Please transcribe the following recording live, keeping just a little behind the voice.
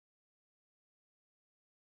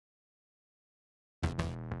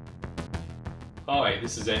Hi,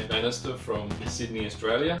 this is Ant Banister from Sydney,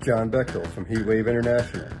 Australia. John Bechdel from HeatWave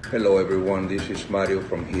International. Hello everyone, this is Mario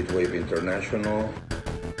from HeatWave International.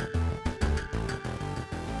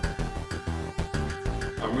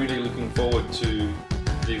 I'm really looking forward to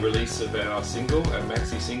the release of our single, our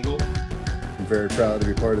maxi-single. I'm very proud to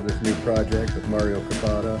be part of this new project with Mario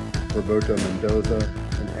Cabada, Roberto Mendoza,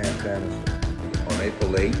 and Ant Banister. On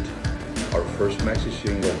April 8th, our first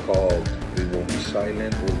maxi-single called We Won't Be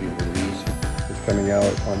Silent will be released. It's coming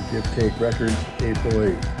out on Give Take Records April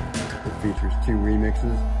 8th. It features 2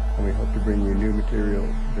 remixes, and we hope to bring you new material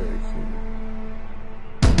very soon.